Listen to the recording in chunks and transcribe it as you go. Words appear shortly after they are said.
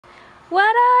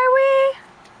What are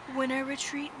we? Winter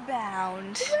retreat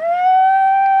bound.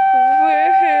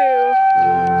 Woohoo!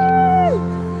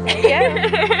 There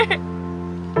you go.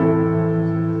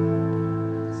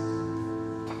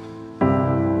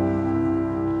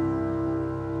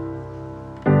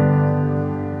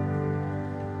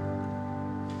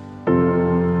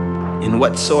 In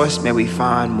what source may we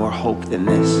find more hope than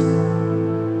this?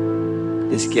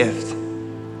 This gift,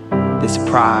 this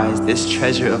prize, this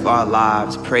treasure of our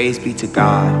lives, praise be to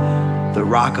God, the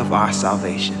rock of our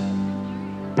salvation.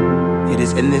 It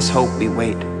is in this hope we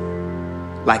wait,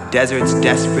 like deserts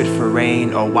desperate for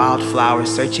rain or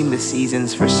wildflowers searching the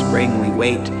seasons for spring. We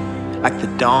wait, like the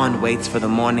dawn waits for the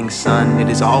morning sun. It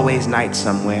is always night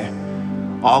somewhere,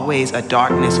 always a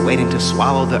darkness waiting to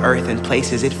swallow the earth in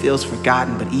places it feels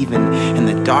forgotten. But even in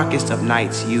the darkest of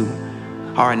nights, you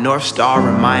are a North Star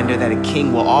reminder that a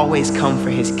king will always come for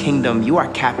his kingdom. You are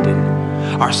captain.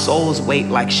 Our souls wait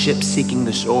like ships seeking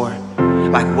the shore,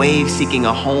 like waves seeking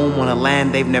a home on a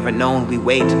land they've never known. We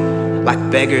wait,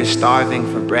 like beggars starving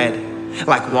for bread,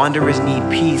 like wanderers need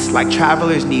peace, like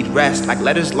travelers need rest, like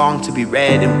letters long to be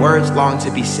read and words long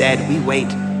to be said. We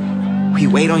wait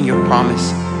on your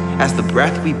promise, as the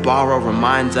breath we borrow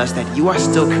reminds us that you are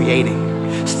still creating,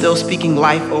 still speaking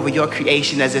life over your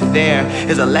creation, as if there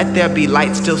is a let there be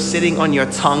light still sitting on your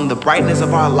tongue. The brightness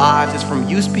of our lives is from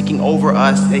you speaking over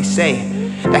us. They say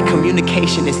that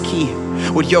communication is key.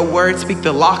 Would your words speak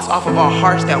the locks off of our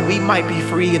hearts, that we might be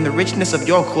free in the richness of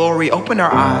your glory? Open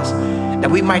our eyes, that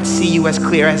we might see you as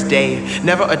clear as day,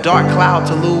 never a dark cloud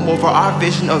to loom over our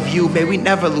vision of you. May we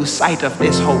never lose sight of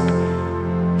this hope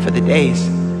for the days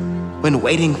when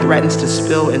waiting threatens to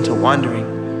spill into wandering,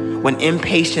 when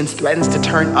impatience threatens to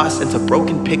turn us into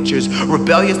broken pictures,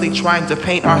 rebelliously trying to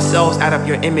paint ourselves out of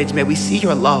your image. May we see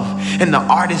your love in the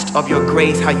artist of your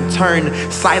grace, how you turn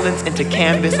silence into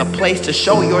canvas, a place to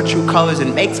show your true colors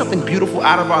and make something beautiful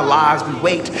out of our lives. We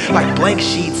wait like blank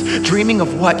sheets, dreaming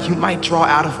of what you might draw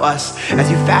out of us, as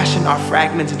you fashion our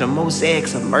fragments into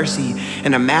mosaics of mercy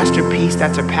and a masterpiece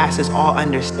that surpasses all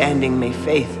understanding. May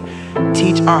faith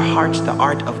teach our hearts the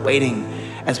art of waiting,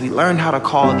 as we learn how to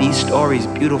call these stories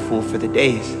beautiful for the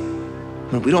days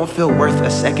when we don't feel worth a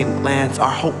second glance.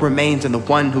 Our hope remains in the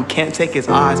one who can't take his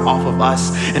eyes off of us.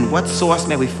 And what source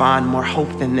may we find more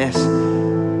hope than this?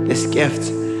 This gift,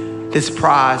 this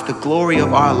prize, the glory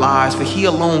of our lives, for he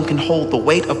alone can hold the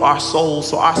weight of our souls.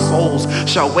 So our souls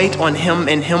shall wait on him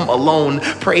and him alone.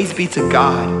 Praise be to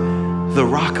God, the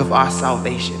rock of our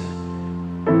salvation,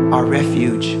 our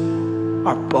refuge,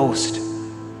 our boast,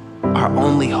 our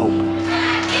only hope.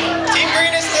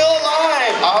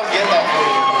 I'll get that for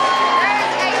you.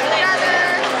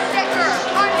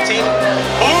 Team Blue!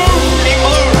 Team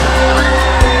Blue!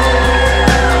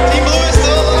 Team Blue is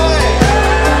still alive!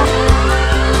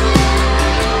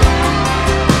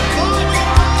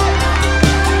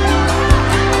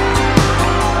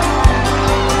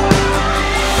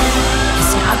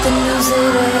 It's not the news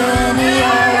that any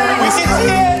of us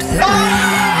hoped that we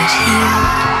would hear.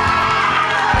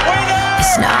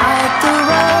 It's not the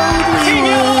road we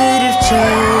would have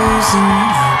chosen.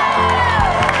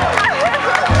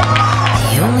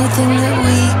 The only thing that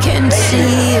we can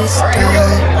see is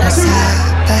darkness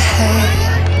up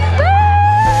ahead,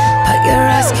 but your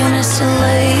eyes can still